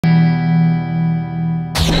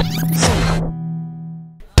Era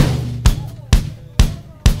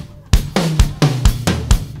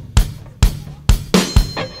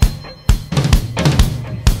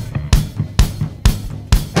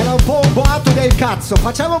un po' un boato del cazzo,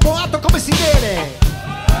 facciamo un boato come si deve!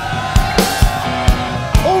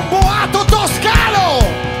 Un boato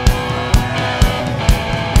toscano!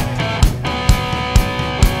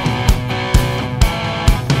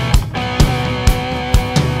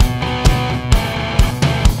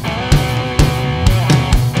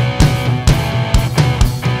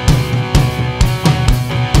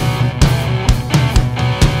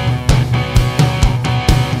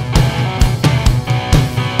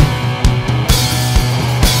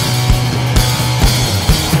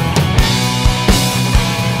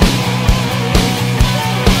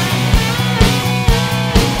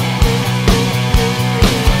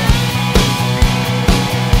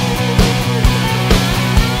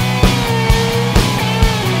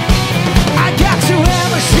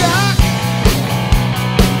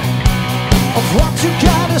 What you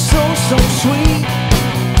got is so, so sweet.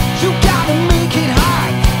 You gotta make it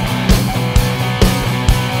hot.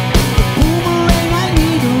 The boomerang I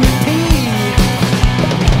need to repeat.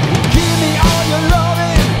 Give me all your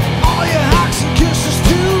loving, all your hugs and kisses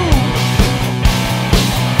too.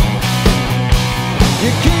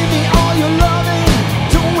 You give me all your loving,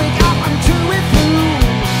 don't wake up until we're through.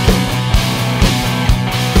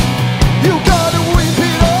 You gotta whip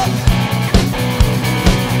it up.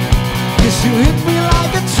 You hit me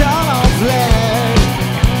like a ton of lead.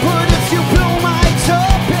 But if you blow my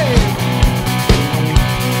topic,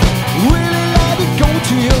 really let it go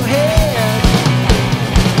to your head.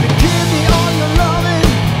 Give me all your loving,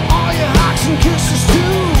 all your hugs and kisses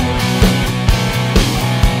too.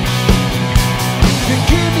 You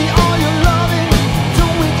give me all your loving,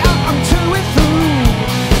 don't wake up until we're through.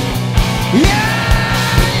 Yeah!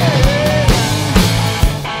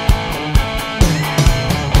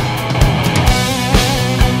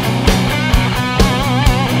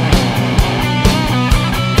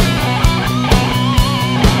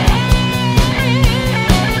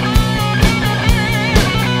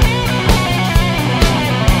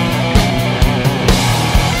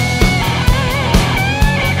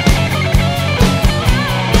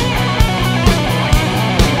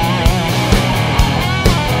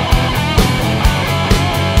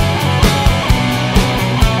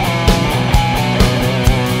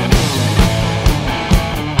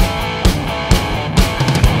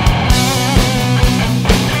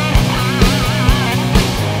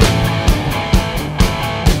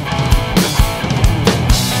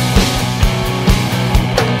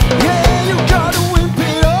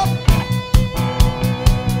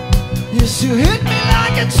 You hit me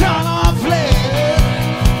like a ton of lead.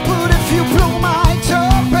 But if you blow my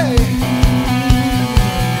topic,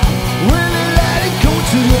 really let it go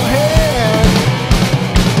to your head.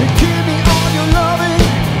 You give me all your loving,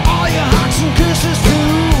 all your hugs and kisses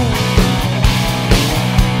too.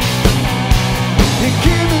 You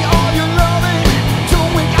give me all your loving,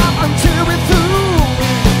 don't wake up until we're through.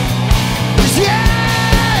 Yeah!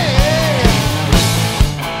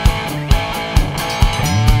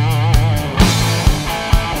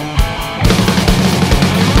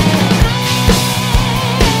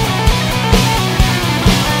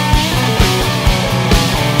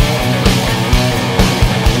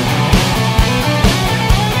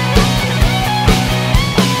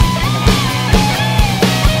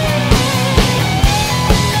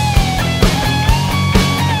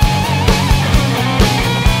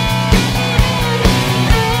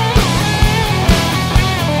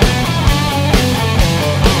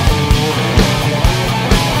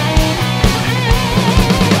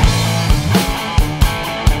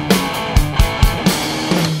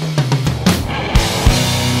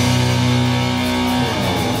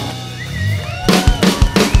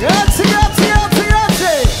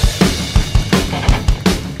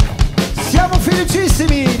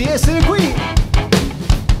 Di essere qui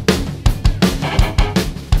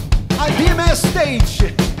al DMS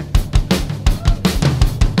Stage.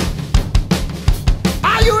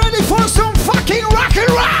 Are you ready for some fucking rock and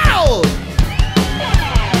roll?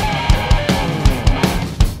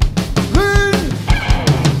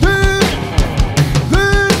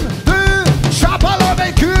 Chapalo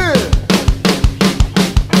del cul.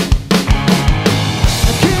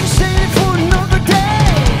 I can't say it for another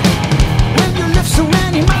day. When you live so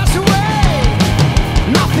many miles away,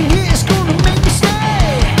 nothing here is gonna make me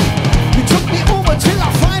stay. You took me over to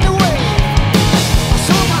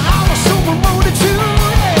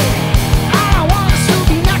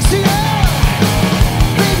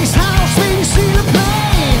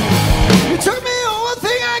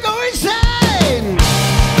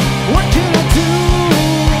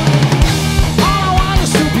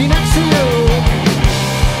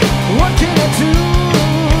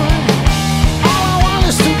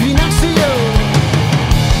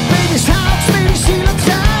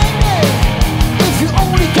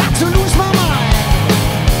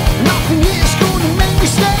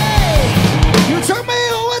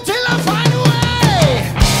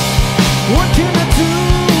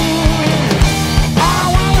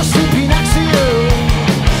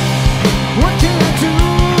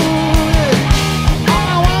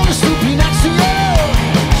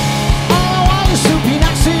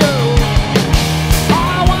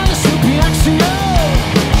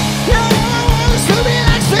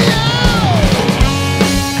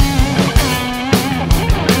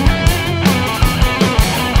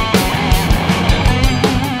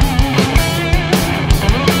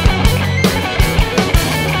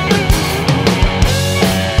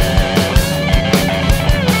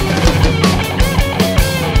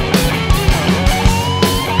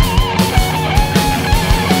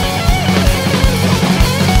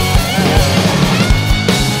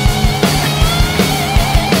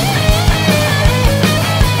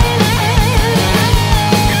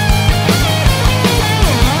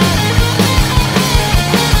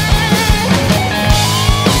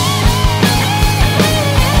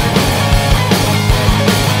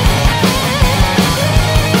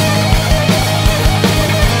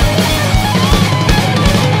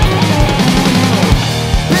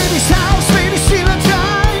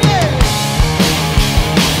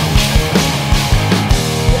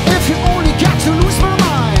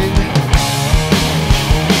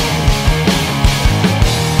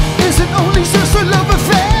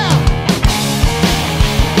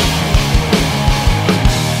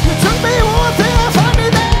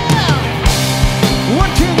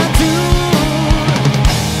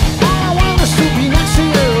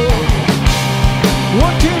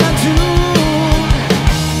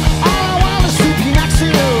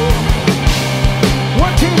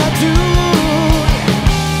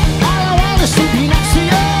is to be next to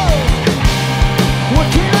you. What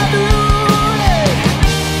can I do?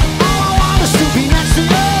 All I want is to be next to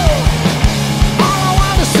you. All I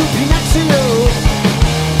want is to be next to you.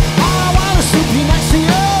 All I want is to be next to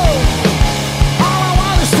you. All I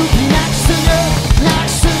want is to be next to you.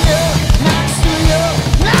 Next to you. Next to you.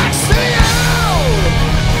 Next to you.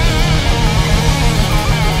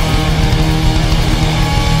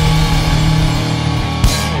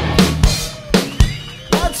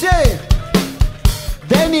 Grazie!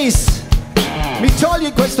 Dennis, mi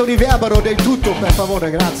togli questo riverbero del tutto, per favore,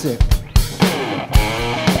 grazie.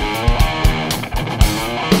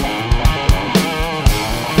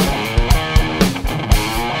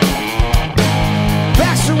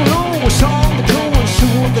 Back so long was on the going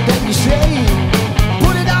soon the day you say.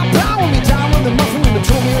 Put it out, power me down with the muffin and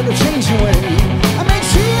told me how to change your way. I made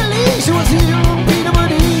chilies, it was here on Peter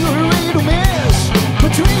Money, ready to miss.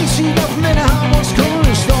 Between she nothing and how much color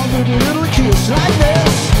and started a little kiss like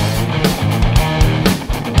this.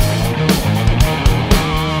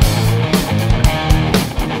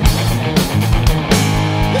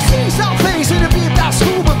 The seas are facing a bit about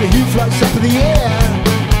school, but the heat floats up in the air.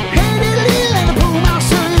 Hated Lil and the boom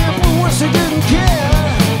outside, but once they didn't care.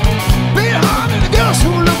 Bit hard and the girls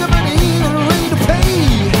who look at money and are ready to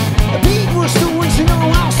pay. The beat was doing, she know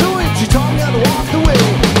I was doing, she taught me how to walk the way.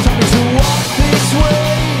 Taught me to walk this way,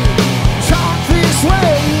 talk this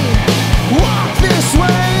way, walk this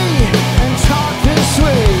way, and talk this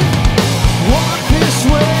way. Walk this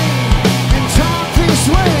way, and talk this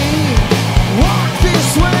way. Walk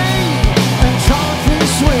this way, and talk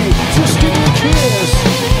this way. Just give me a kiss.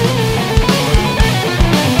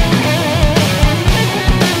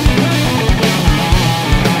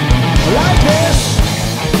 Like this.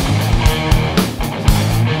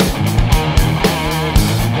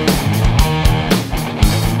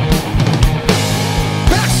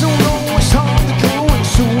 Back so long, it's hard to go, and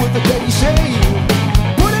so what the day you say.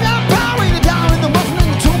 Put it out, power it down in the muffin, and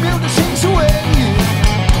you told me how to change the way.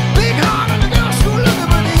 Big heart and the girl school, look at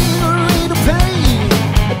money, and ready to pay.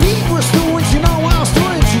 The beat was doing, she know I was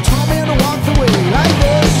doing, she taught me how to walk the way. Like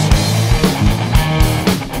this.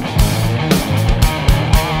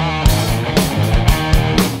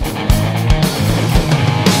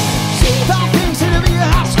 See about things in the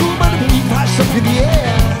high school, but the beat flies up in the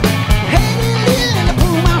air. Hated Lil and the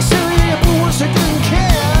boom outside, yeah, but once they didn't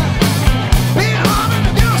care. Big heart and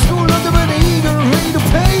the girl school, look at money, and ready to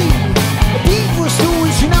pay. The beat was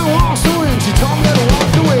doing, she now I was doing, she taught me how to walk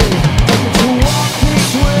the way. Taught me to walk this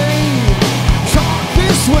way, talk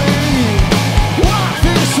this way, walk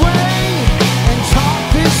this way, and talk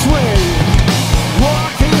this way.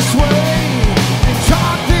 Walk this way, and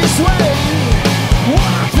talk this way.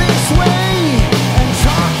 Walk this way, and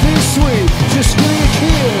talk this way. Just give me a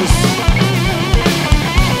kiss.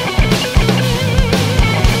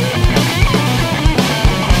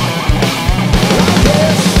 Like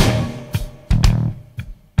this.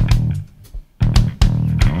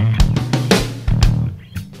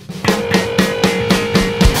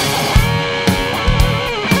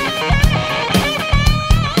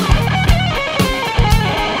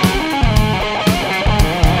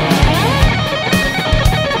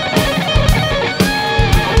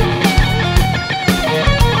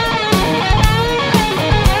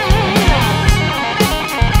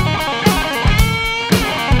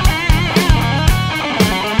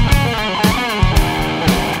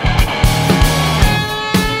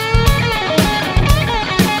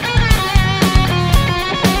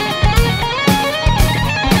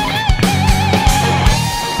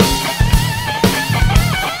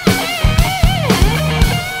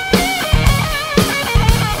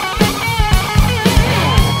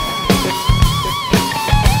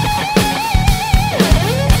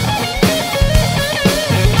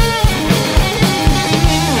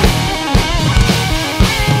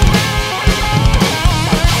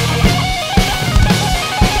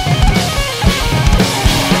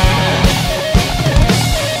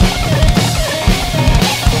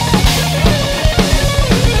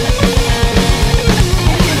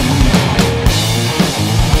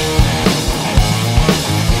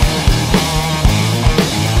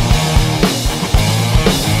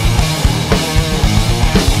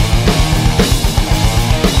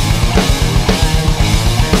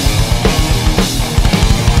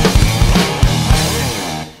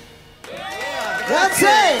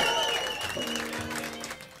 Grazie!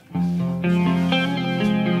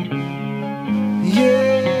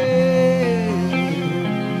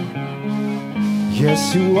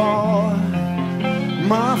 Yes, you are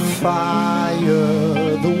my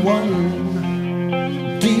fire, the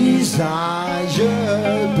one desire,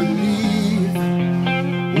 believe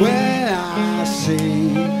when I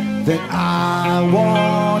then I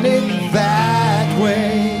want it that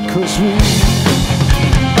way. 'Cause we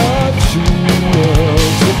are two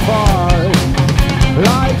worlds apart,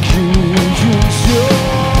 like you use your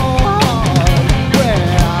heart. When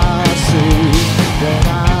I say that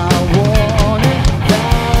I want it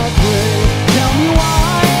that way, tell me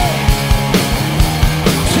why,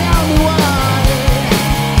 tell me why,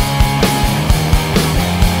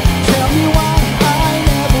 tell me why I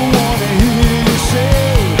never wanna hear you say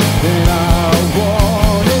that I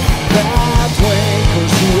want it that way.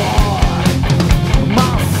 'Cause you are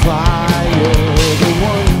my fire, the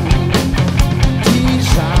one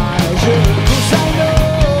desire. 'Cause I know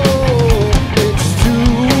it's too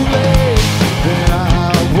late, that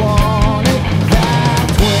I want it that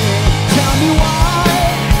way. Tell me why,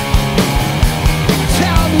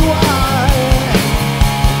 tell me why,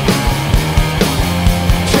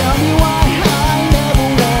 tell me why I never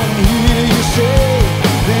wanna hear you say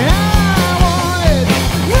that I want it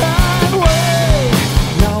that way.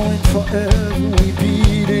 Now and forever we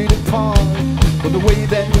beat it apart, but the way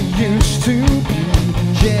that we used to be,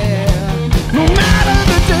 yeah. No matter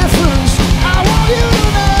the difference, I want you to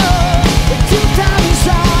know that deep down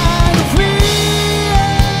inside of me,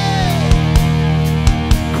 yeah.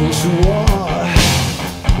 'Cause you are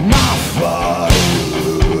my fire,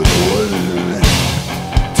 one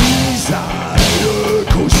desire.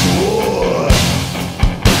 'Cause you are.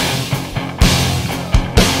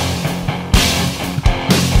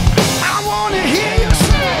 I wanna hear you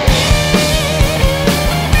say.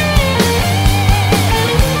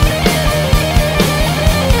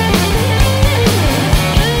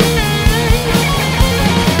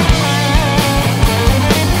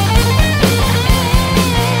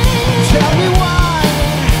 Tell me why,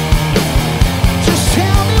 just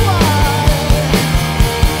tell me why,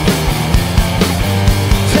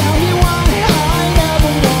 tell me why I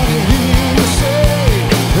never wanna hear you say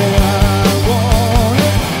that I want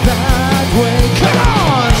it that way. Come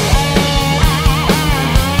on!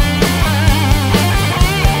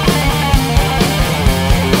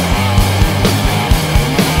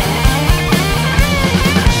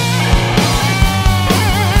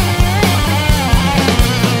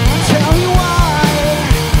 Tell me why,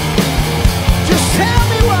 just tell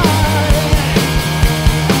me why,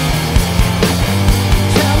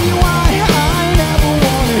 tell me why I never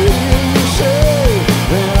wanna hear you say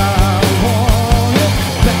that I want it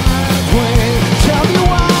that way. Tell me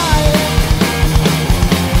why,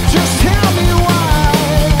 just tell me why,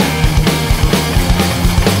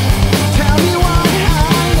 tell me why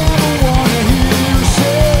I never wanna hear you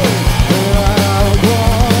say that I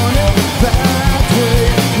want it that way.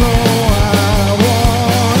 No, I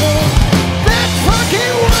want it that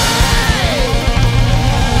fucking way.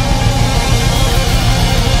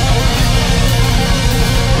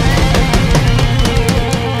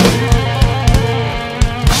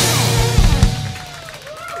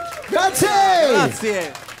 Grazie!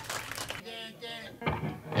 Grazie.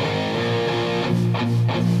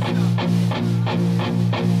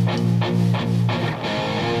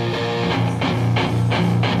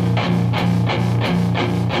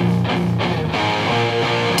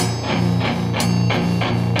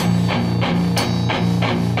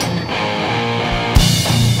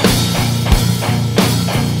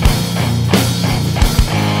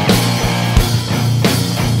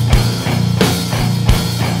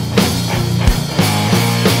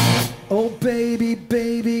 Oh baby,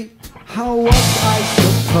 baby, how was I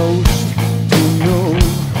supposed to know?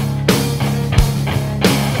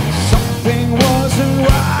 Something wasn't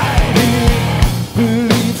right here.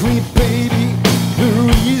 Believe me, baby, the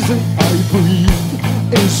reason I breathe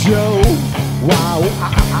is you. Wow,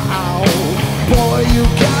 boy, you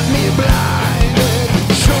got me blinded.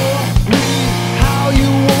 Show me how you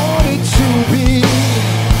want it to be.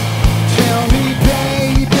 Tell me,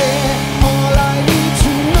 baby, all I need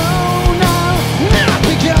to know now. Not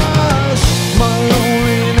because my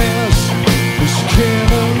loneliness is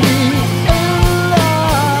killing me.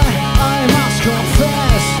 I must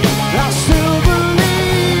confess, I still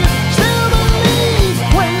believe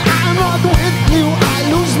when I'm not with you, I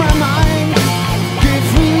lose my mind. Give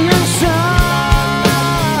me a sign.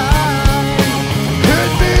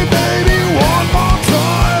 Hit me, baby, one more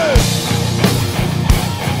time.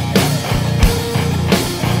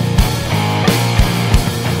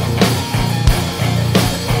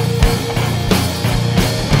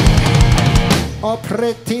 Oh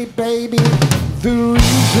pretty baby, the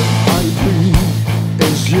reason I breathe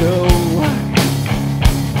is you.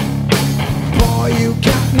 Boy, you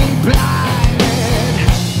got me blinded.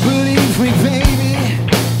 Believe me, baby,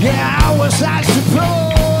 yeah, how was I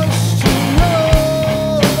supposed to know?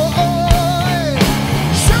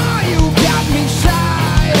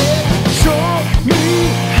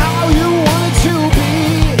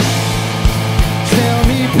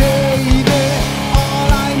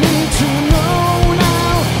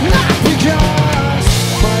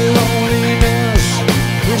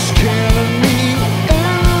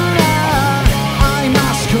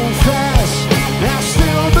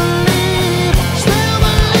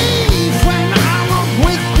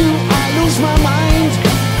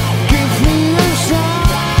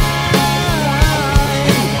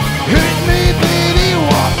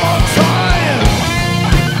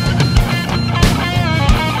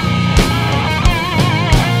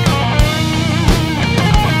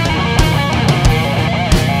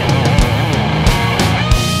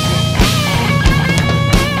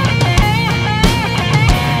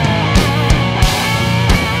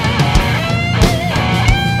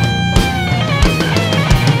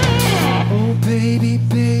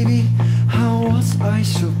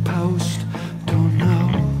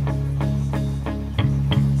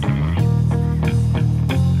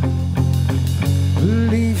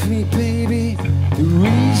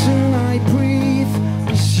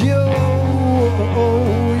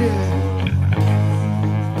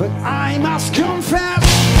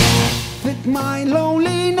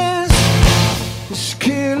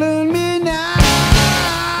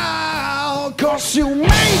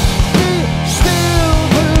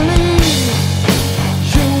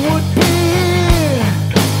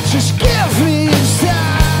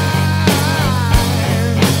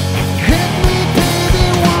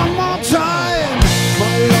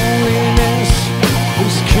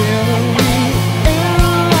 giving me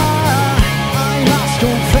I must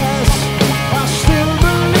confess, I still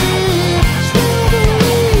believe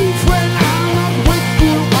when I'm not with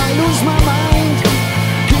you, I lose my mind.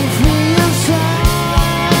 Give me a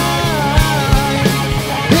sign,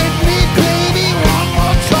 hit me baby one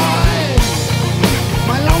more time.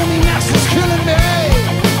 My loneliness is killing me.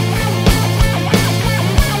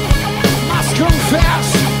 Must confess,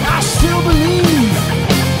 I still believe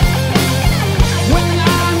when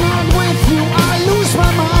I'm not with you, I lose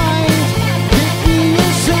my mind. Hit me a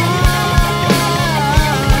sign,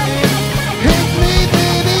 hit me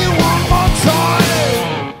baby one more time.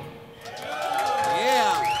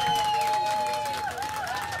 Yeah.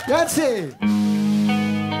 That's it.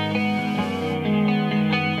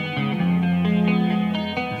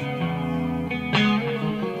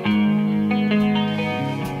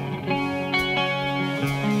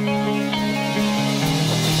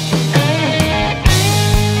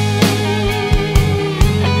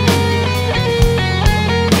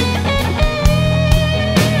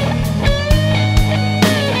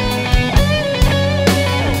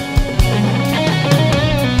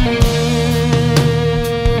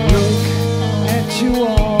 Look at you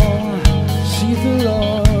all, see the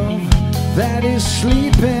love that is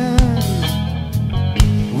sleeping,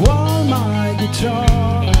 while my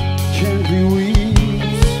guitar gently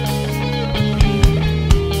weeps.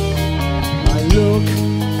 I look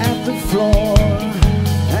at the floor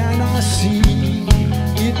and I see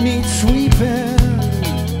it needs sweeping.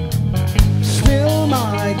 Still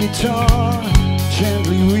my guitar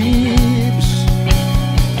gently weeps.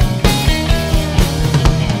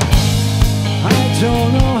 I don't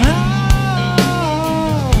know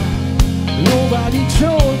how, nobody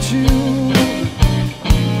told you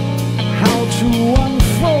how to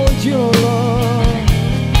unfold your love.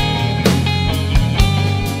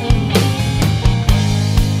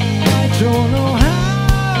 I don't know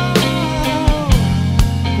how,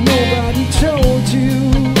 nobody told you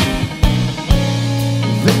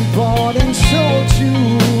they bought and sold you.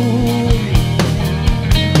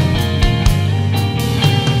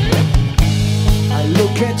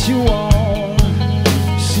 Look at you all,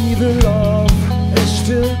 see the love is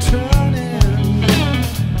still turning,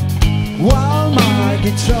 while my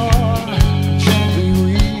guitar gently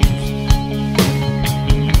weeps.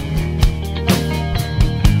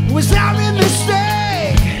 Was that a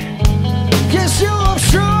mistake? Guess you have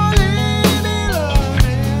surely been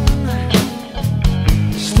learning.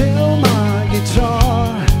 Still my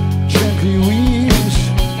guitar gently weeps.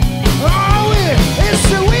 Oh, it's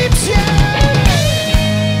the weeps, yeah!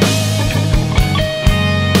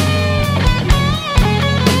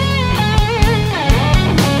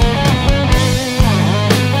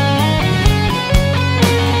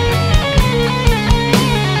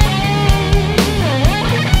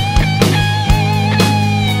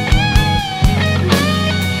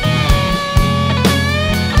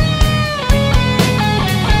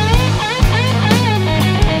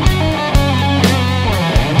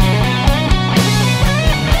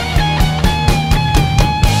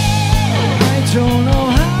 Don't know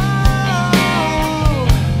how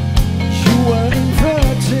you were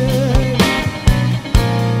inverted,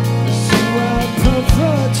 you were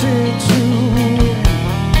perverted too.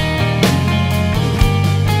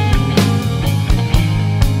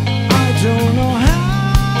 I don't know how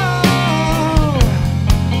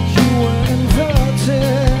you were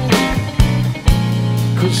inverted,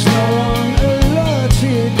 'cause no one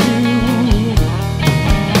alerted you.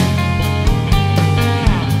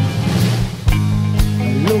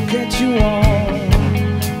 Look at you all,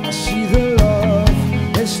 I see the love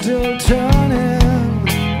is still turning,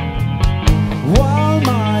 while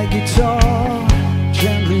my guitar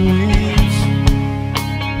gently weeps.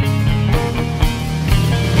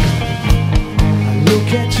 I look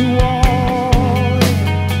at you all,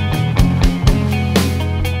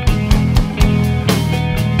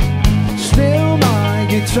 still my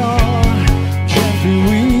guitar gently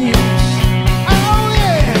weeps. Oh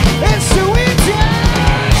yeah, it's the weekend.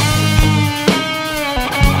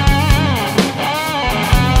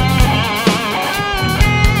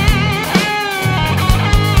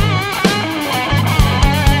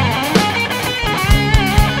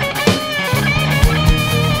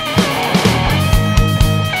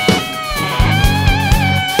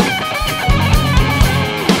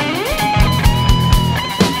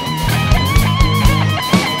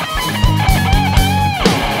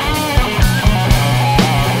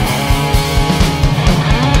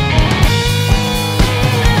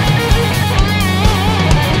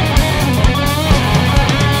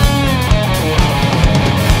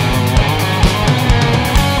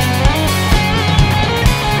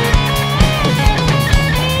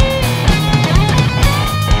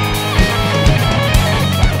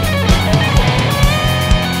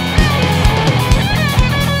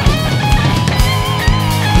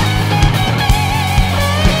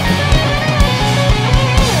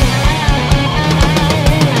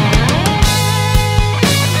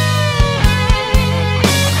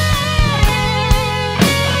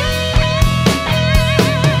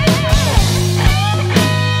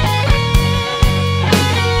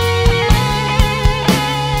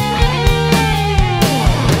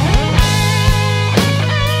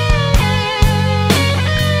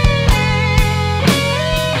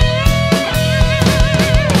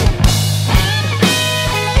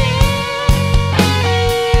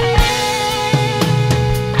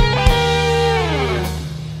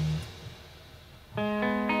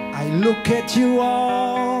 at you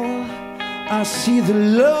all, I see the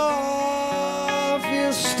love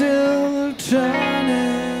is still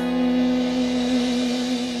turning.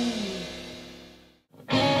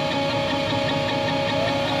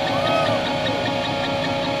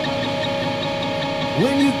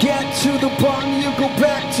 When you get to the bottom, you go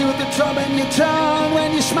back to the top and you turn.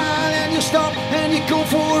 When you smile and you stop and you go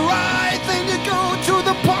for a ride, then you go to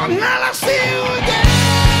the bottom and I'll see you again.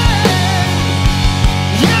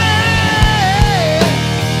 Yeah.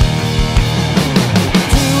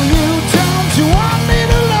 Do you, don't you want me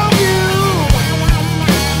to love you?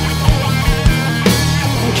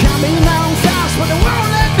 Coming down fast, but it won't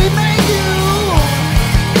let me make you.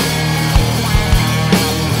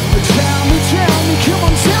 Tell me, come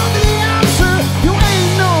on, tell me the answer. You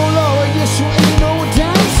ain't no lover, yes, you ain't no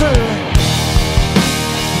dancer.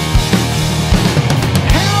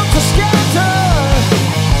 Helter Skelter,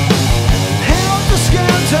 Helter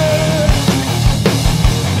Skelter,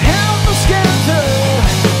 Helter Skelter.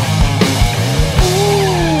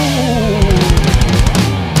 Ooh.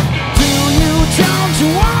 Do you, don't you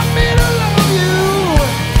want me to love you?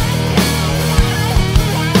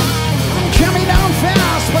 I'm coming down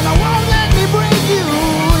fast, but I won't let me bring you.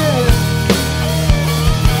 Yeah.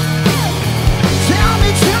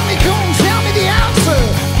 Tell me, come on, tell me the answer.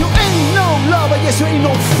 You ain't no lover, yes, you ain't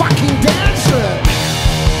no fucking dancer.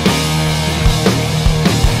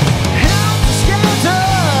 Helter Skelter,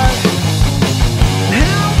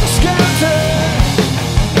 Helter Skelter,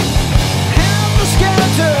 Helter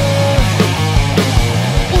Skelter.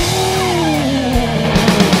 Ooh,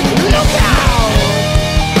 look out!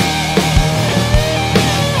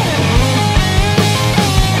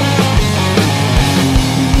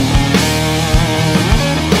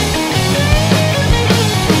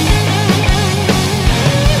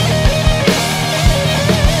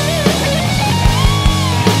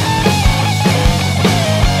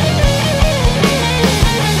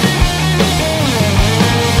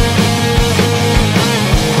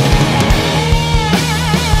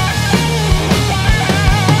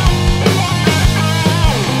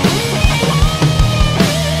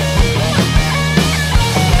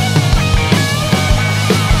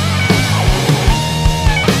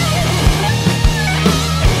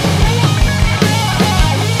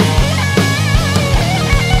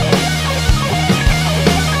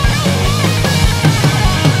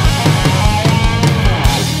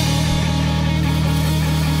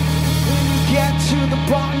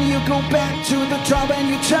 Back to the top and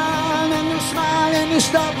you turn and you smile and you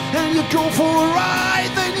stop and you go for a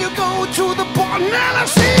ride, then you go to the bottom and I'll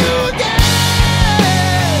see you again.